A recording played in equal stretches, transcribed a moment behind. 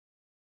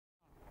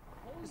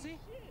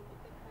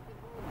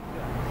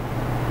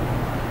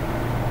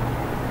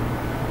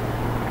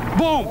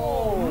boom!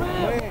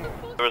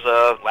 There was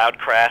a loud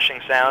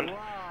crashing sound,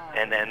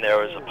 and then there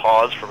was a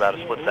pause for about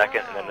a split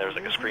second, and then there was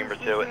like a scream or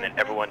two, and then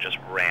everyone just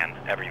ran.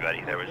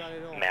 Everybody. There was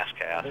mass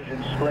chaos.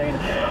 Screen,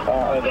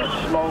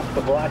 the smoke,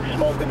 the black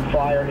smoke and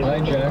fire.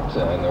 Hijacked,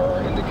 and there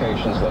are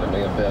indications that it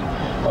may have been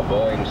a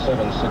Boeing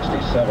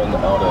 767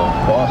 out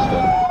of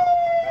Boston.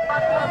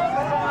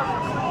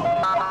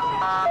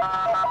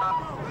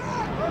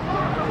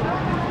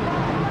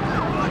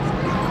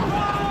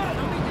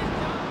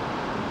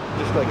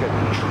 Just like a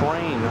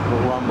train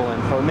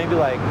rumbling for maybe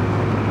like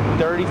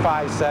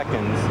 35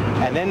 seconds,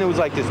 and then there was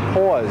like this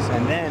pause,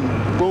 and then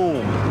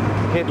boom,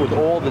 hit with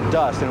all the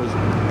dust, and it was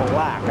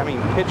black. I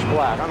mean, pitch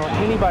black. I don't know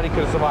anybody could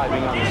have survived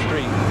being on the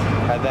street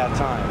at that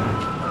time.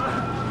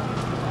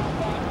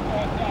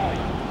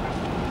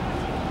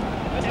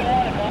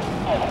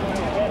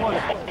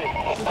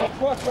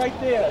 Right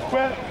there.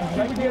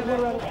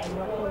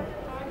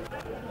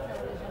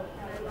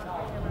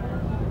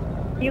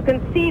 You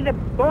can see the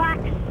black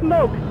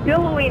smoke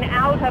billowing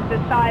out of the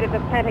side of the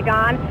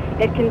Pentagon.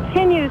 It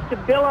continues to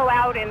billow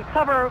out and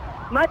cover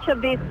much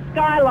of the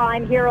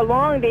skyline here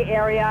along the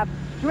area,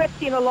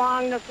 drifting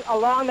along the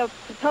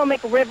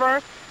Potomac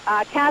River,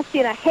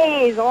 casting a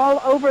haze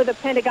all over the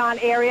Pentagon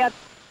area.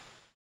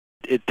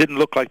 It didn't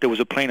look like there was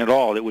a plane at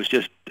all. It was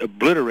just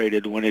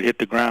obliterated when it hit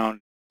the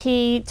ground.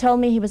 He told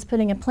me he was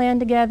putting a plan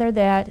together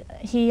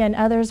that he and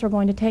others were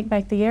going to take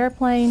back the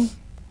airplane.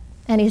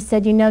 And he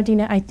said, you know,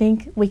 Dina, I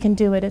think we can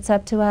do it. It's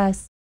up to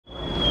us.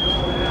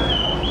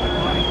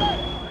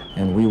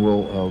 And we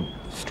will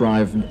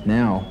strive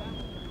now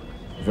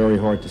very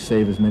hard to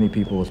save as many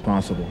people as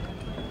possible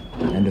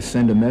and to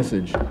send a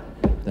message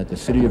that the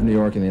city of New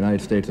York and the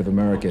United States of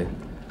America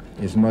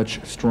is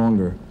much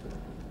stronger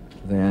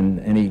than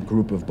any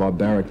group of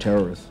barbaric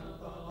terrorists.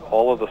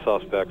 All of the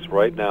suspects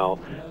right now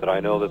that I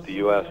know that the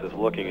U.S. is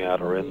looking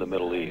at are in the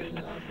Middle East.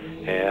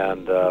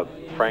 And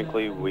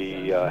frankly,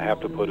 we have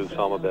to put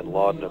Osama bin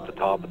Laden at the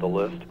top of the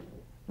list.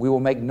 We will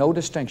make no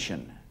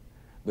distinction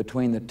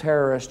between the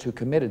terrorists who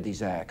committed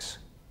these acts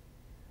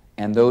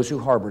and those who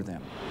harbor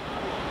them.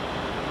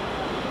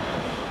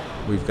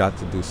 We've got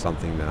to do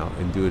something now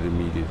and do it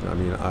immediately. I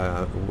mean,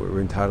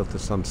 we're entitled to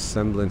some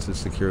semblance of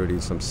security,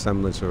 some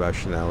semblance of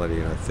rationality,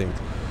 and I think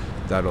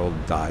that all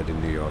died in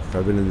New York.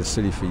 I've been in the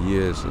city for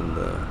years, and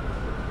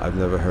I've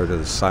never heard it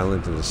as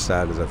silent and as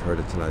sad as I've heard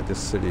it tonight. This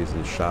city is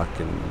in shock,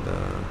 and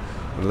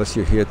unless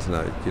you're here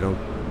tonight, you don't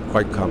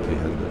quite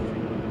comprehend it.